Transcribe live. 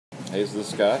Hey, is this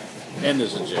Scott? And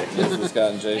this is Jay. This is the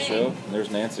Scott and Jay show. And there's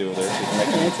Nancy over there. She's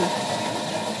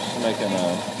making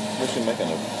a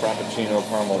frappuccino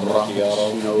caramel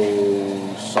macchiato.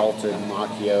 Frappuccino, salted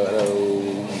macchiato,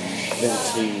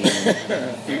 venti,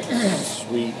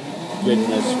 sweet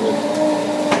goodness with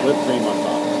whipped cream on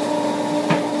top.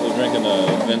 We're drinking a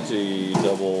venti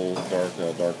double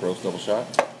dark roast double shot.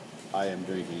 I am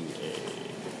drinking a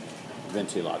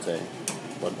venti latte,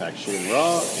 1 pack sugar and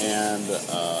raw, and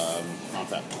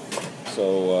non-fat.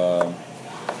 So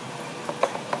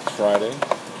it's Friday,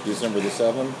 December the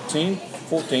 17th,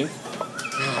 14th.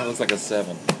 It looks like a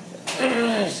 7.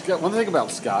 Scott, one thing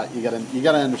about Scott, you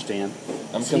gotta understand.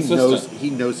 I'm consistent. He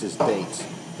knows his dates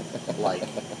like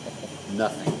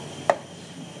nothing.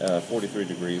 43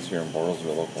 degrees here in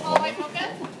Bartlesville, Oklahoma.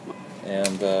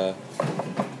 And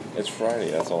it's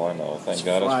Friday, that's all I know. Thank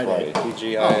God Friday. It's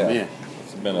Friday. TGI. Oh, man.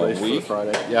 It's been a week.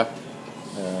 Friday. Yeah.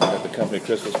 Got the company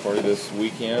Christmas party this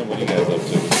weekend. What are you guys up to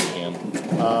this weekend? We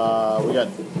got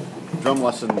drum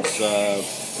lessons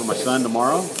for my son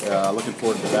tomorrow. Looking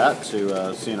forward to that,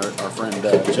 to seeing our friend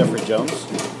Jeffrey Jones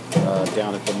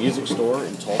down at the music store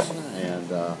in Tulsa. And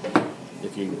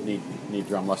if you need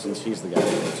drum lessons, he's the guy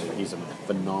to go to. He's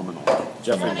phenomenal.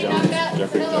 Jeffrey Jones.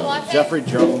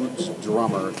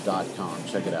 JeffreyJonesDrummer.com.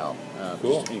 Check it out.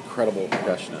 Cool. Just incredible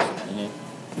percussionist. Mm-hmm.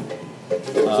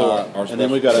 And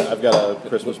then I've got a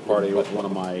Christmas party with one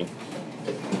of my.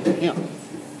 Yeah,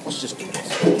 let's just do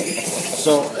this.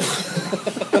 So,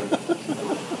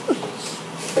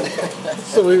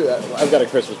 I've got a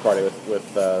Christmas party with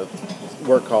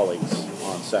work colleagues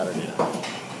on Saturday night.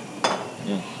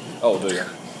 Mm. Oh, do you?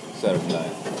 Saturday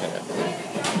night. Okay.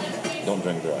 Don't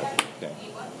drink and drive. Okay.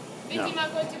 No.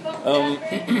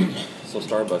 So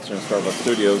Starbucks, here in Starbucks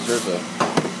Studios, here's a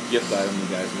gift item you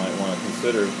guys might want to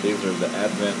consider. These are the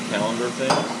Advent calendar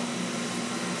things,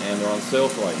 and they're on sale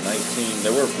for like $19. They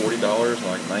were $40,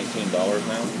 like $19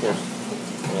 now. Of course,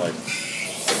 they're like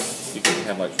you can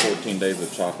have like 14 days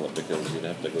of chocolate because you'd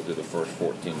have to go through the first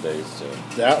 14 days. So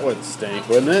That would stink,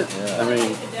 wouldn't it? Yeah. I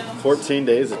mean, 14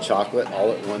 days of chocolate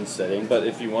all at one sitting. but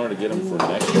if you wanted to get them for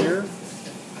next year,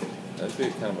 that'd be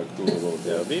kind of a cool little gift.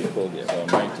 That'd be a cool gift. So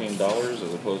 $19 as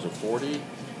opposed to $40,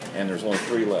 and there's only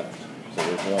 3 left. So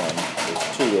there's 1.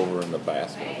 There's 2 over in the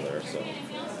basket over there. So,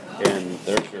 and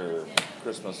there's your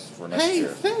Christmas for next Hey, year.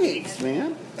 thanks,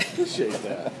 man. Appreciate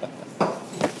that.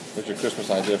 There's your Christmas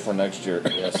idea for next year.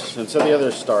 Yes. And so the other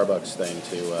Starbucks thing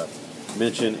to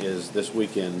mention is this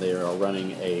weekend they are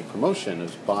running a promotion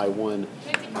of buy one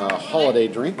holiday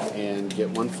drink and get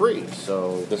one free.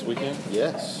 So This weekend?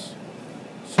 yes.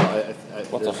 So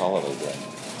What's a holiday drink?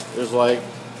 There's like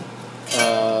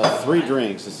 3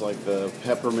 drinks. It's like the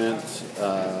peppermint.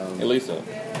 Elisa.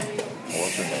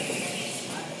 What's her name?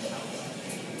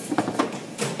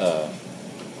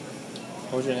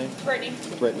 What was your name? Brittany.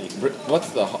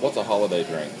 What's a holiday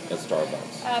drink at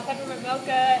Starbucks? Peppermint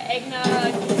mocha,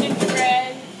 eggnog,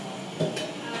 gingerbread.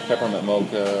 Peppermint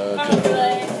mocha,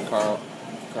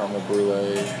 caramel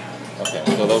brulee. Okay,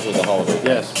 so those are the holiday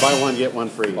drinks. Yes, buy one get one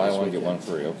free. Buy this one, get weekend. one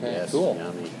free. Okay, Yes, cool.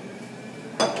 yummy.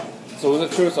 So is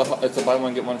it true it's a buy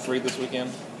one, get one free this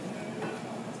weekend?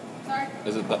 Sorry?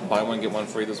 Is it the buy one, get one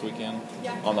free this weekend?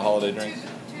 Yeah. On the holiday drinks?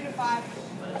 2 to 5.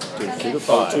 2 to Oh,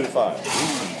 5. 2 to 5.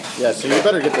 Yeah, so you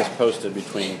better get this posted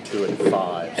between 2 and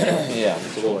 5. Yeah,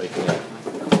 Enjoy.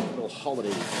 Little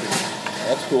holiday treat.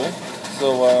 that's cool.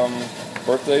 So,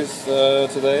 birthdays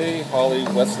today, Holly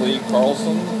Wesley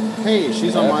Carlson. Hey,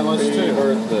 she's on my list too. Happy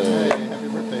birthday. Hey, happy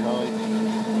birthday, Holly.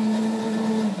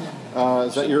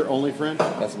 Is that your only friend?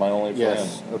 That's my only friend.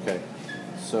 Yes. Okay.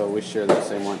 So we share that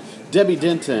same one. Debbie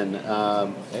Denton.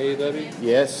 Hey, Debbie.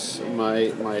 Yes,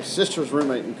 my sister's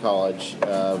roommate in college,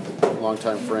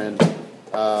 longtime friend.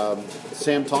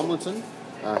 Sam Tomlinson.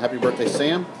 Happy birthday,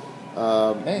 Sam.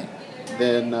 Hey.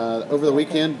 Then over the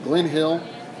weekend, Glenn Hill,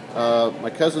 my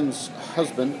cousin's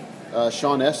husband,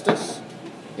 Sean Estes,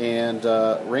 and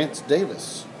Rance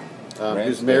Davis,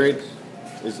 who's married.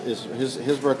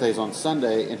 His birthday's on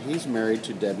Sunday, and he's married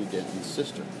to Debbie Denton's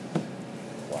sister.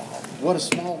 Wow. What a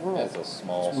small world. That's a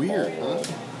small weird, world.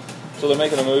 huh? So they're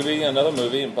making another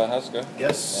movie in Pahuska.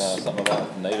 Yes. Something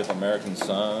about Native American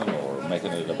son, or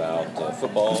making it about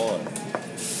football, and I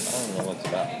don't know what it's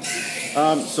about.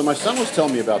 So my son was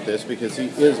telling me about this because he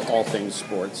is all things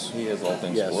sports. He is all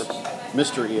things Yes. sports.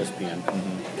 Mr. ESPN.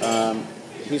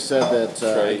 He said that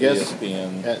I guess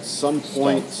ESPN at some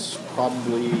point,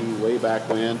 probably way back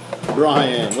when.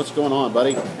 Brian, what's going on,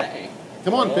 buddy? Hey.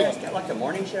 Come on, pick. Is that like a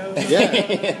morning show?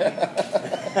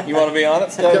 Yeah. You want to be on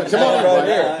it? Stay Come on, right Brian.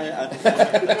 here.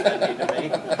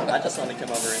 I just want to come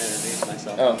over and introduce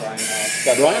myself. Oh. I'm Brian Hoff.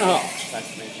 Got Brian Hoff.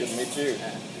 Nice to meet you. Good to meet you.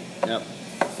 Yep.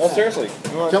 No, seriously.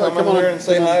 You want to Come come on in here and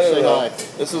say come on, hi? say hi.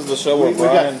 This is the show where We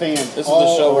got Brian. fans This is the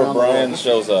all show where around the Brian world.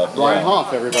 shows up. Brian Yeah.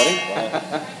 Hoff, everybody.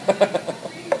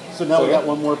 So now we got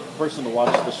one more person to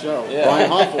watch the show. Yeah. Brian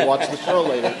Hoff will watch the show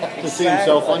later to see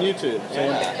himself on YouTube. So,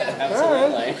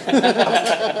 Absolutely.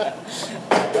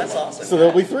 That's awesome. so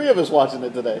there'll be 3 of us watching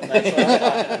it today. That's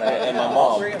awesome. And my All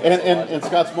mom. 3 of us And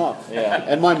Scott's mom. Yeah.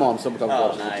 And my mom sometimes Oh,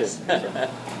 watches nice. it too. So.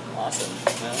 Awesome.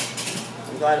 Well,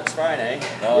 I'm glad it's Friday.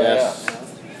 Oh, Yes. yeah.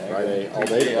 Friday all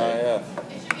day today. Yeah.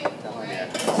 Telling you,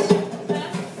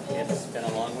 it's been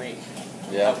a long week.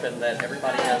 Yeah. Hoping that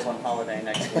everybody goes on holiday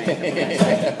next week.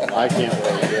 I can't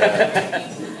wait. Yeah.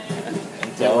 I'm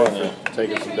Can't wait telling you. for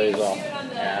taking some days off.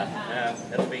 Yeah,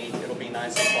 it'll be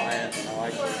nice and quiet. And I'll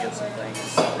actually get some things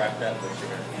wrapped up this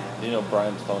year. Do you know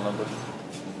Brian's phone number?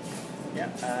 Yeah,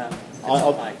 it's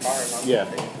I'll- on my car. Yeah.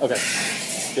 Okay.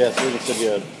 Yeah. So we can send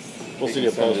you a. We'll send you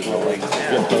a post. Send us a link.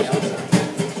 Get posted.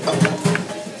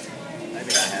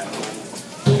 Maybe I have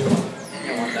one. You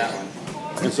don't want that one.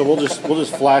 And so we'll just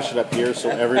flash it up here so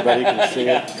everybody can see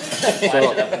it.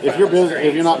 So if you're busy,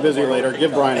 if you're not busy later,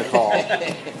 give Brian a call.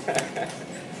 I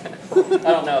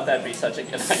don't know if that'd be such a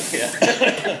good idea.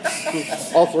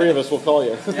 All 3 of us will call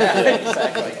you. Yeah,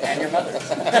 exactly. And your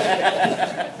mother's.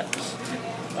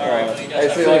 All right. Well, you guys Hey,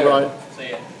 have see you See you, later. Brian. See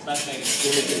you. It's nice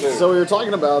meeting you. So we were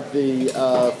talking about the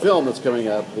film that's coming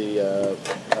up, the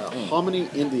Hominy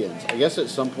Indians. I guess at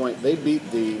some point they beat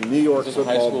the New York Is this a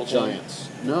high Football school team? Giants.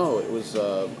 No, it was.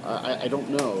 I don't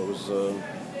know. It was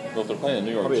Well, if they're playing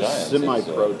the New York probably Giants, a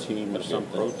semi-pro it's, team or must be a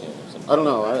something. pro team or something. I don't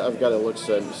know. I've got to look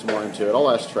some more into it.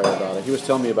 I'll ask Trey about it. He was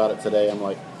telling me about it today. I'm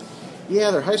like,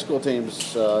 yeah, their high school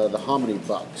team's the Hominy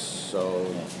Bucks. So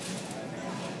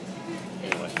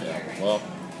Anyway, yeah. Well,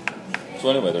 so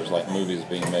anyway, there's like movies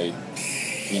being made.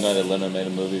 United Linen made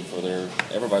a movie for their.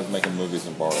 Everybody's making movies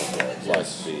in Bartlesville. It's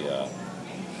Yes. like the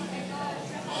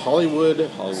Hollywood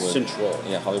Hollywood Central.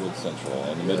 Yeah, Hollywood Central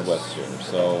in the Yes. Midwest here.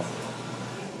 So,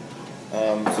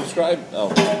 subscribe. Oh,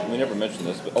 we never mentioned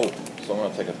this, but so I'm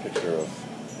going to take a picture of.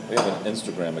 We have an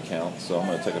Instagram account, so I'm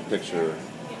going to take a picture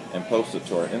and post it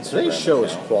to our Instagram. Today's show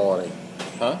is account. quality.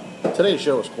 Huh? Today's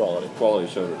show is quality. Quality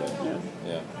show today. Yeah.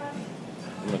 Yeah.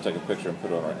 I'm going to take a picture and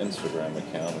put it on our Instagram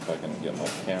account if I can get my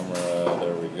camera.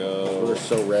 There we go. We're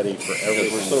so ready for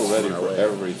everything. Because we're so ready that's on for our way.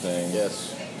 everything.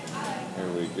 Yes. Here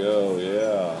we go,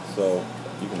 yeah. So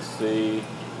you can see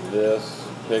this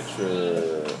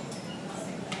picture.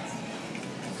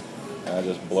 I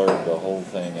just blurred the whole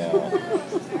thing out.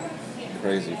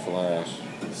 Crazy flash.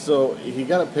 So he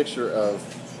got a picture of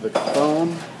the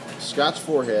phone, Scott's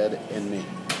forehead, and me.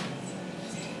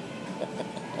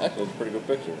 Actually, it's a pretty good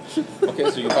picture. Okay,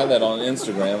 so you can find that on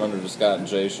Instagram under the Scott and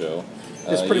Jay Show.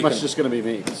 It's pretty much just going to be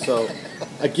me. So,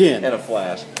 again, And a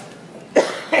flash.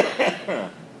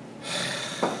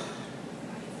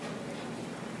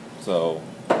 So,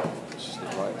 just stay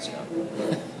quiet, Scott.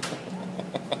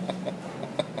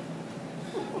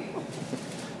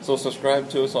 So subscribe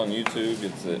to us on YouTube.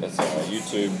 It's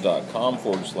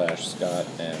youtube.com/Scott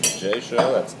and Jay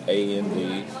Show. That's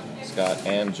AND Scott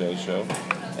and Jay Show.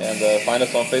 And find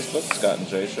us on Facebook, Scott and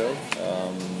Jay Show.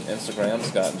 Instagram,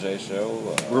 Scott and Jay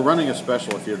Show. We're running a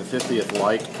special. If you're the 50th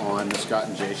like on the Scott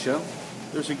and Jay Show,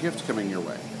 there's a gift coming your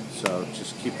way. So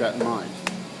just keep that in mind.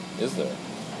 Is there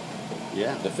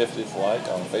Yeah. the 50th like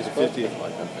on The Facebook? 50th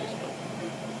like on Facebook.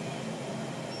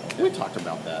 We talked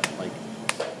about that like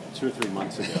 2 or 3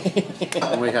 months ago.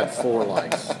 And we had 4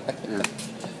 likes. Yeah.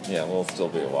 Yeah, well, it'll still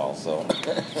be a while. So,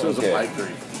 So it was okay. a pipe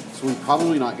dream. So we're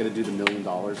probably not going to do the $1 million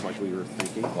like we were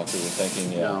thinking. Like we were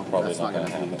thinking, yeah, No, probably that's not going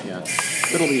to gonna happen. be.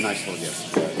 Yeah. It'll be a nice little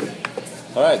gift.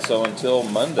 All right, so until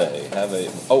Monday,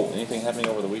 anything happening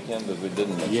over the weekend that we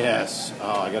didn't mention? Yes.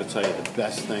 Oh, I got to tell you, the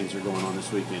best things are going on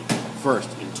this weekend. First,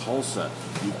 in Tulsa,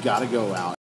 you've got to go out.